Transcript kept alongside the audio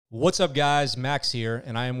What's up, guys? Max here,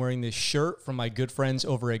 and I am wearing this shirt from my good friends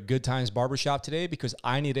over at Good Times Barbershop today because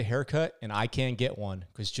I need a haircut and I can't get one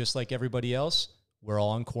because just like everybody else, we're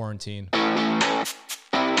all in quarantine.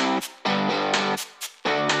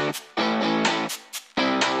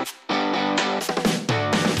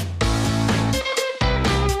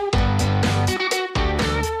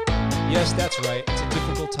 Yes, that's right. It's a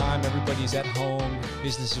difficult time. Everybody's at home.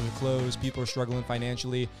 Businesses are closed. People are struggling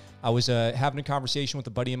financially. I was having a conversation with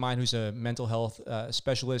a buddy of mine who's a mental health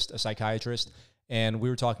specialist, a psychiatrist, and we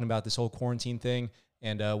were talking about this whole quarantine thing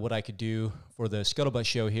and what I could do for the Scuttlebutt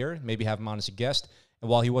show here, maybe have him on as a guest. And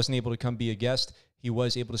while he wasn't able to come be a guest, he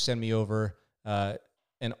was able to send me over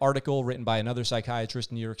an article written by another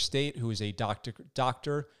psychiatrist in New York State who is a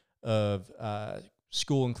doctor of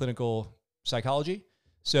school and clinical psychology.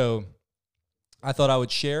 So I thought I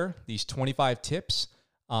would share these 25 tips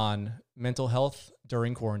on mental health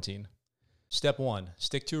during quarantine. Step 1,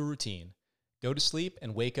 stick to a routine. Go to sleep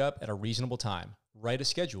and wake up at a reasonable time. Write a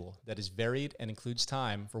schedule that is varied and includes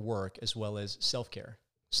time for work as well as self-care.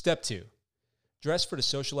 Step 2, dress for the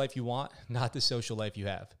social life you want, not the social life you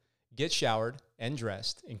have. Get showered and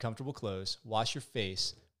dressed in comfortable clothes, wash your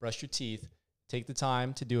face, brush your teeth, take the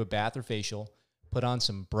time to do a bath or facial, put on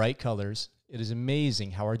some bright colors. It is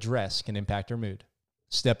amazing how our dress can impact our mood.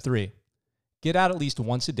 Step 3, get out at least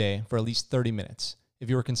once a day for at least 30 minutes. If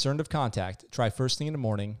you are concerned of contact, try first thing in the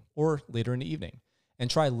morning or later in the evening, and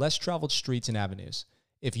try less traveled streets and avenues.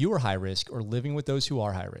 If you are high risk or living with those who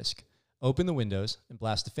are high risk, open the windows and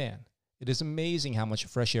blast the fan. It is amazing how much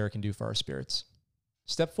fresh air can do for our spirits.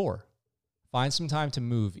 Step 4, find some time to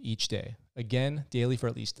move each day. Again, daily for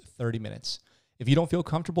at least 30 minutes. If you don't feel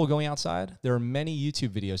comfortable going outside, there are many YouTube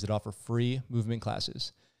videos that offer free movement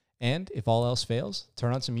classes. And if all else fails,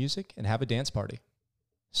 turn on some music and have a dance party.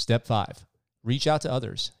 Step 5, reach out to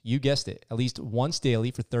others. You guessed it, at least once daily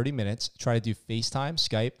for 30 minutes. Try to do FaceTime,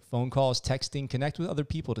 Skype, phone calls, texting, connect with other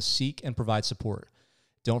people to seek and provide support.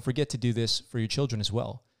 Don't forget to do this for your children as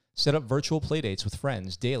well. Set up virtual playdates with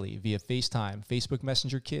friends daily via FaceTime, Facebook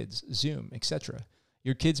Messenger Kids, Zoom, etc.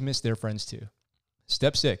 Your kids miss their friends too.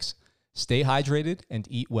 Step 6, stay hydrated and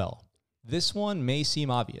eat well. This one may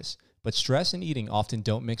seem obvious, but stress and eating often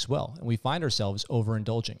don't mix well, and we find ourselves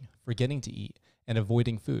overindulging, forgetting to eat, and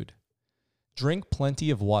avoiding food. Drink plenty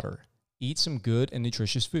of water, eat some good and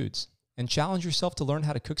nutritious foods, and challenge yourself to learn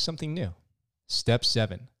how to cook something new. Step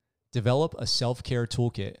 7, develop a self-care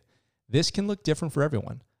toolkit. This can look different for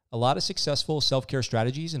everyone. A lot of successful self-care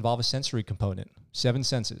strategies involve a sensory component, 7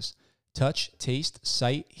 senses: touch, taste,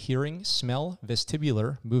 sight, hearing, smell,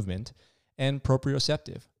 vestibular, movement, and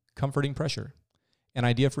proprioceptive, comforting pressure. An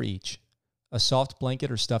idea for each: a soft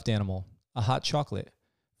blanket or stuffed animal, a hot chocolate,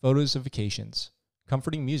 photos of vacations,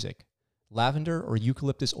 comforting music, lavender or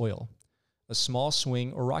eucalyptus oil, a small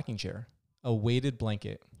swing or rocking chair, a weighted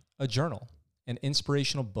blanket, a journal, an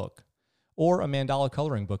inspirational book, or a mandala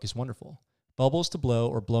coloring book is wonderful. Bubbles to blow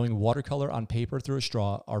or blowing watercolor on paper through a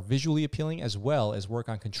straw are visually appealing, as well as work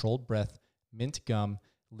on controlled breath, mint gum,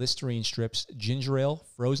 Listerine strips, ginger ale,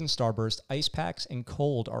 frozen starburst, ice packs, and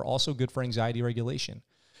cold are also good for anxiety regulation.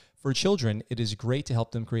 For children, it is great to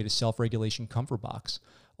help them create a self-regulation comfort box,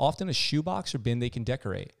 often a shoebox or bin they can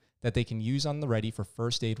decorate that they can use on the ready for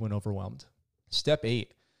first aid when overwhelmed. Step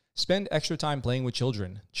 8, spend extra time playing with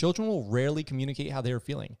children. Children will rarely communicate how they are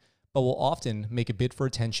feeling, but will often make a bid for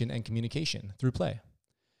attention and communication through play.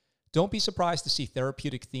 Don't be surprised to see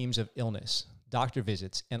therapeutic themes of illness, doctor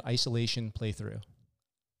visits, and isolation play through.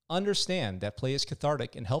 Understand that play is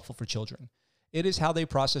cathartic and helpful for children. It is how they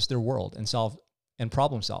process their world and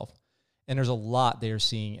problem solve, and there's a lot they are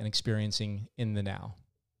seeing and experiencing in the now.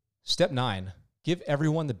 Step 9, give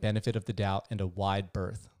everyone the benefit of the doubt and a wide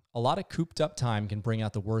berth. A lot of cooped up time can bring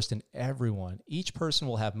out the worst in everyone. Each person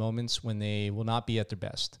will have moments when they will not be at their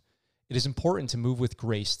best. It is important to move with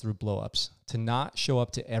grace through blow-ups, to not show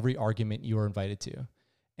up to every argument you are invited to,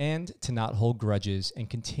 and to not hold grudges and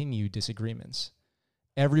continue disagreements.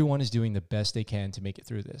 Everyone is doing the best they can to make it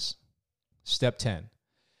through this. Step 10,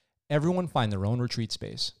 everyone find their own retreat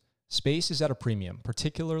space. Space is at a premium,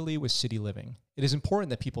 particularly with city living. It is important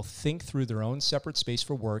that people think through their own separate space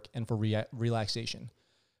for work and for relaxation.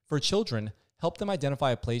 For children, help them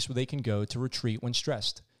identify a place where they can go to retreat when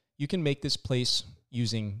stressed. You can make this place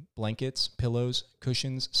using blankets, pillows,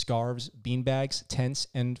 cushions, scarves, beanbags, tents,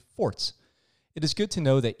 and forts. It is good to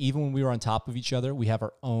know that even when we are on top of each other, we have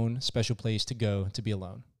our own special place to go to be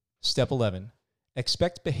alone. Step 11,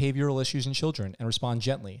 expect behavioral issues in children and respond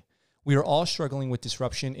gently. We are all struggling with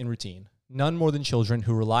disruption in routine. None more than children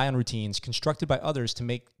who rely on routines constructed by others to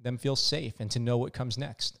make them feel safe and to know what comes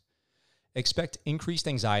next. Expect increased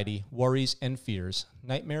anxiety, worries, and fears,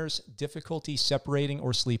 nightmares, difficulty separating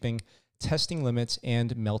or sleeping, testing limits,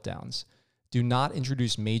 and meltdowns. Do not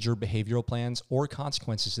introduce major behavioral plans or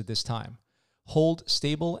consequences at this time. Hold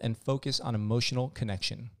stable and focus on emotional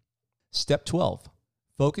connection. Step 12,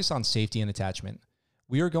 focus on safety and attachment.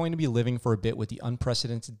 We are going to be living for a bit with the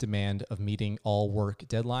unprecedented demand of meeting all work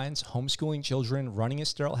deadlines, homeschooling children, running a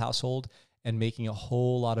sterile household, and making a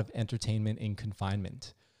whole lot of entertainment in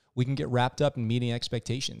confinement. We can get wrapped up in meeting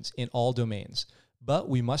expectations in all domains, but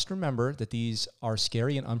we must remember that these are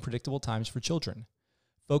scary and unpredictable times for children.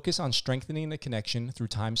 Focus on strengthening the connection through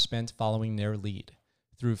time spent following their lead,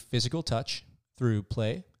 through physical touch, through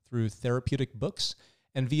play, through therapeutic books,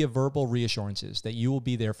 and via verbal reassurances that you will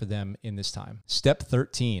be there for them in this time. Step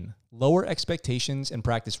 13, lower expectations and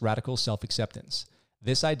practice radical self-acceptance.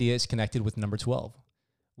 This idea is connected with number 12.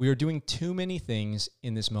 We are doing too many things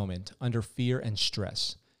in this moment under fear and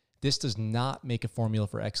stress. This does not make a formula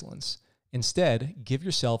for excellence. Instead, give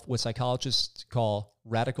yourself what psychologists call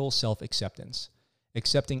radical self-acceptance,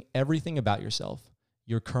 accepting everything about yourself,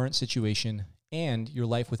 your current situation, and your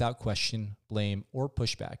life without question, blame, or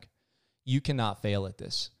pushback. You cannot fail at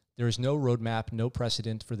this. There is no roadmap, no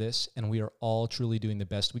precedent for this, and we are all truly doing the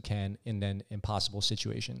best we can in an impossible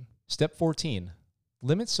situation. Step 14,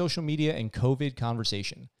 limit social media and COVID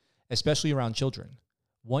conversation, especially around children.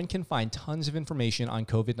 One can find tons of information on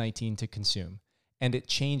COVID-19 to consume, and it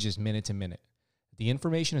changes minute to minute. The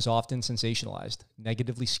information is often sensationalized,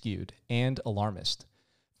 negatively skewed, and alarmist.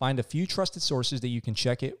 Find a few trusted sources that you can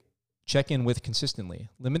check in with consistently.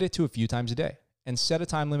 Limit it to a few times a day. And set a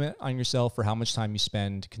time limit on yourself for how much time you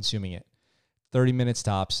spend consuming it. 30 minutes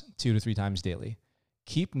tops, 2 to 3 times daily.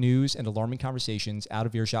 Keep news and alarming conversations out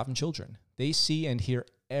of earshot from children. They see and hear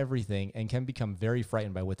everything and can become very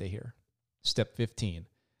frightened by what they hear. Step 15,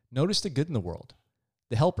 notice the good in the world.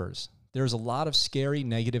 The helpers. There's a lot of scary,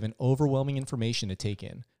 negative, and overwhelming information to take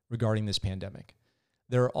in regarding this pandemic.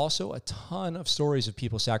 There are also a ton of stories of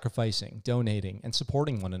people sacrificing, donating, and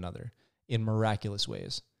supporting one another in miraculous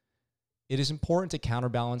ways. It is important to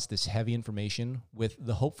counterbalance this heavy information with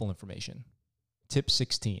the hopeful information. Tip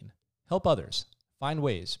 16, help others. Find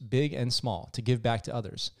ways, big and small, to give back to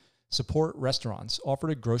others. Support restaurants, offer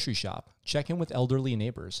to grocery shop, check in with elderly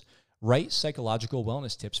neighbors, write psychological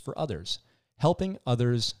wellness tips for others. Helping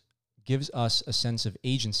others gives us a sense of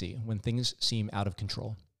agency when things seem out of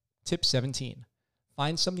control. Tip 17,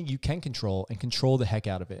 find something you can control and control the heck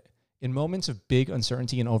out of it. In moments of big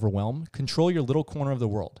uncertainty and overwhelm, control your little corner of the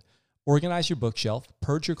world. Organize your bookshelf,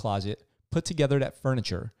 purge your closet, put together that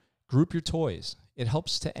furniture, group your toys. It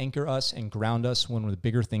helps to anchor us and ground us when the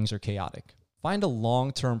bigger things are chaotic. Find a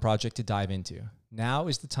long-term project to dive into. Now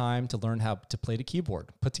is the time to learn how to play the keyboard,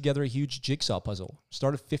 put together a huge jigsaw puzzle,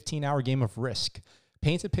 start a 15-hour game of Risk,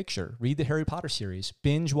 paint a picture, read the Harry Potter series,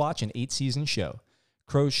 binge watch an 8-season show,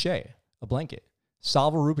 crochet a blanket,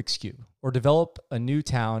 solve a Rubik's Cube, or develop a new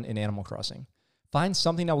town in Animal Crossing. Find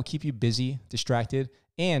something that will keep you busy, distracted,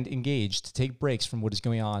 and engaged to take breaks from what is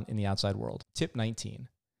going on in the outside world. Tip 19,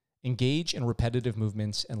 engage in repetitive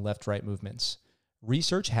movements and left-right movements.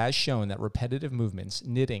 Research has shown that repetitive movements,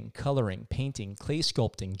 knitting, coloring, painting, clay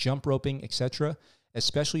sculpting, jump roping, etc.,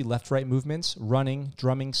 especially left-right movements, running,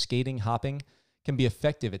 drumming, skating, hopping, can be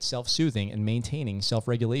effective at self-soothing and maintaining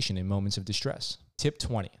self-regulation in moments of distress. Tip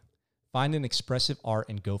 20, find an expressive art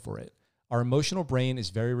and go for it. Our emotional brain is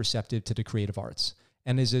very receptive to the creative arts,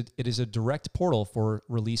 and it is a direct portal for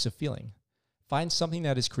release of feeling. Find something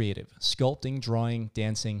that is creative, sculpting, drawing,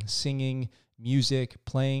 dancing, singing, music,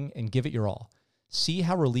 playing, and give it your all. See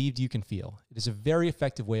how relieved you can feel. It is a very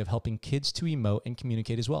effective way of helping kids to emote and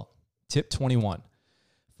communicate as well. Tip 21,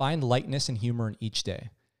 find lightness and humor in each day.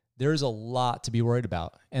 There is a lot to be worried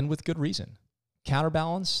about, and with good reason.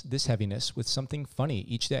 Counterbalance this heaviness with something funny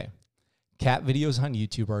each day. Cat videos on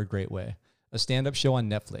YouTube are a great way. A stand-up show on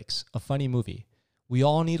Netflix, a funny movie. We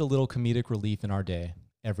all need a little comedic relief in our day,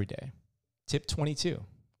 every day. Tip 22,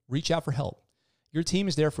 reach out for help. Your team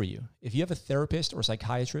is there for you. If you have a therapist or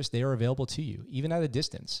psychiatrist, they are available to you, even at a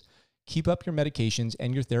distance. Keep up your medications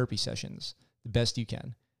and your therapy sessions the best you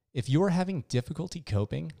can. If you are having difficulty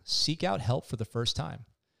coping, seek out help for the first time.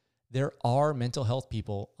 There are mental health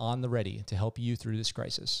people on the ready to help you through this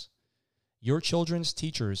crisis. Your children's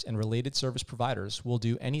teachers and related service providers will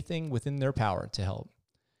do anything within their power to help,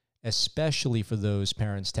 especially for those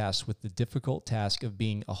parents tasked with the difficult task of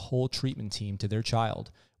being a whole treatment team to their child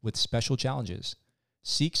with special challenges.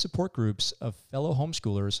 Seek support groups of fellow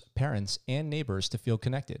homeschoolers, parents, and neighbors to feel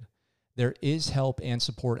connected. There is help and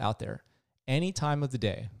support out there any time of the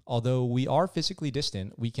day. Although we are physically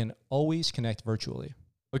distant, we can always connect virtually.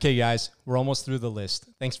 Okay, guys, we're almost through the list.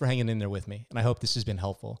 Thanks for hanging in there with me, and I hope this has been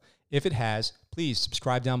helpful. If it has, please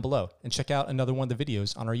subscribe down below and check out another one of the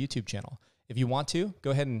videos on our YouTube channel. If you want to,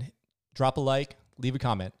 go ahead and drop a like, leave a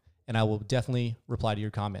comment, and I will definitely reply to your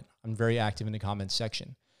comment. I'm very active in the comments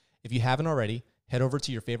section. If you haven't already, head over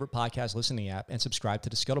to your favorite podcast listening app and subscribe to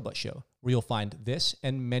The Scuttlebutt Show, where you'll find this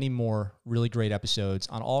and many more really great episodes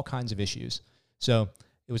on all kinds of issues. So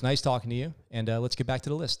it was nice talking to you, and let's get back to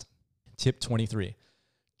the list. Tip 23.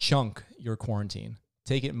 Chunk your quarantine.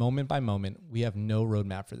 Take it moment by moment. We have no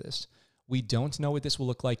roadmap for this. We don't know what this will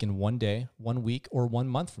look like in 1 day, 1 week, or 1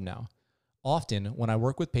 month from now. Often, when I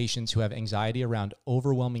work with patients who have anxiety around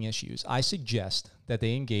overwhelming issues, I suggest that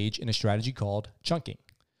they engage in a strategy called chunking,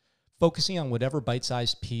 focusing on whatever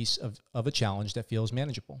bite-sized piece of a challenge that feels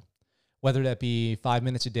manageable, whether that be 5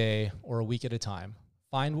 minutes a day or a week at a time.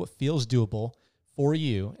 Find what feels doable for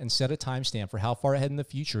you and set a timestamp for how far ahead in the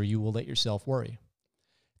future you will let yourself worry.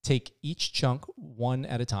 Take each chunk one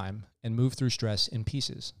at a time and move through stress in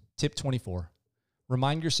pieces. Tip 24.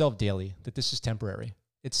 Remind yourself daily that this is temporary.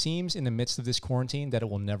 It seems in the midst of this quarantine that it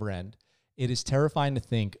will never end. It is terrifying to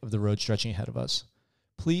think of the road stretching ahead of us.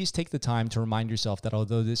 Please take the time to remind yourself that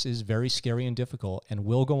although this is very scary and difficult and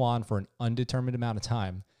will go on for an undetermined amount of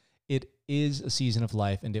time, it is a season of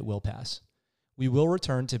life and it will pass. We will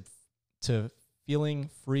return to feeling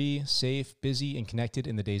free, safe, busy, and connected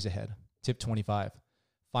in the days ahead. Tip 25.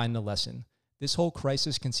 Find the lesson. This whole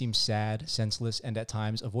crisis can seem sad, senseless, and at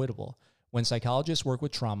times avoidable. When psychologists work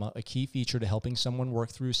with trauma, a key feature to helping someone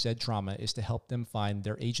work through said trauma is to help them find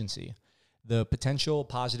their agency, the potential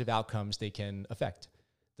positive outcomes they can affect,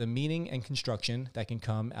 the meaning and construction that can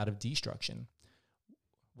come out of destruction.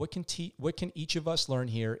 What can each of us learn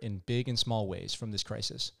here in big and small ways from this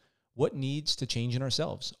crisis? What needs to change in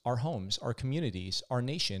ourselves, our homes, our communities, our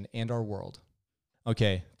nation, and our world?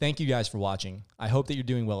 Okay, thank you guys for watching. I hope that you're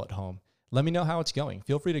doing well at home. Let me know how it's going.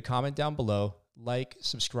 Feel free to comment down below, like,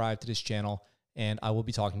 subscribe to this channel, and I will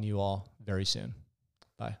be talking to you all very soon.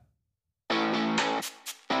 Bye.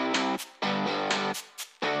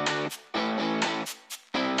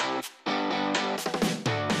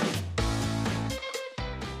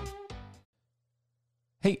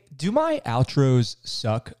 Hey, do my outros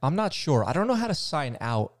suck? I'm not sure. I don't know how to sign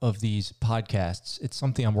out of these podcasts. It's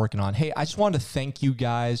something I'm working on. Hey, I just wanted to thank you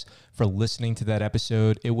guys for listening to that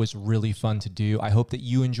episode. It was really fun to do. I hope that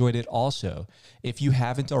you enjoyed it also. If you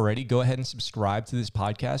haven't already, go ahead and subscribe to this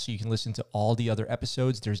podcast so you can listen to all the other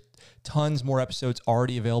episodes. There's tons more episodes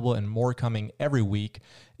already available and more coming every week.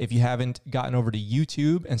 If you haven't gotten over to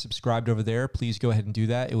YouTube and subscribed over there, please go ahead and do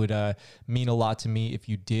that. It would mean a lot to me if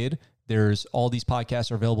you did. There's all these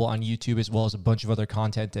podcasts are available on YouTube as well as a bunch of other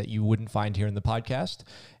content that you wouldn't find here in the podcast.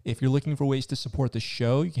 If you're looking for ways to support the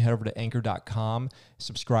show, you can head over to anchor.com,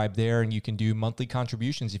 subscribe there, and you can do monthly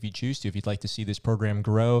contributions if you choose to. If you'd like to see this program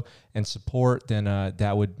grow and support, then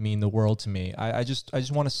that would mean the world to me. I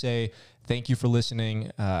just want to say thank you for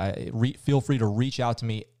listening. Feel free to reach out to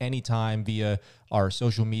me anytime via our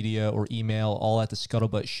social media or email, all at The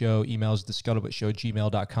Scuttlebutt Show. Emails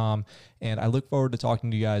thescuttlebuttshow@gmail.com. And I look forward to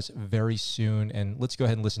talking to you guys very soon. And let's go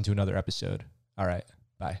ahead and listen to another episode. All right.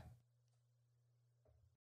 Bye.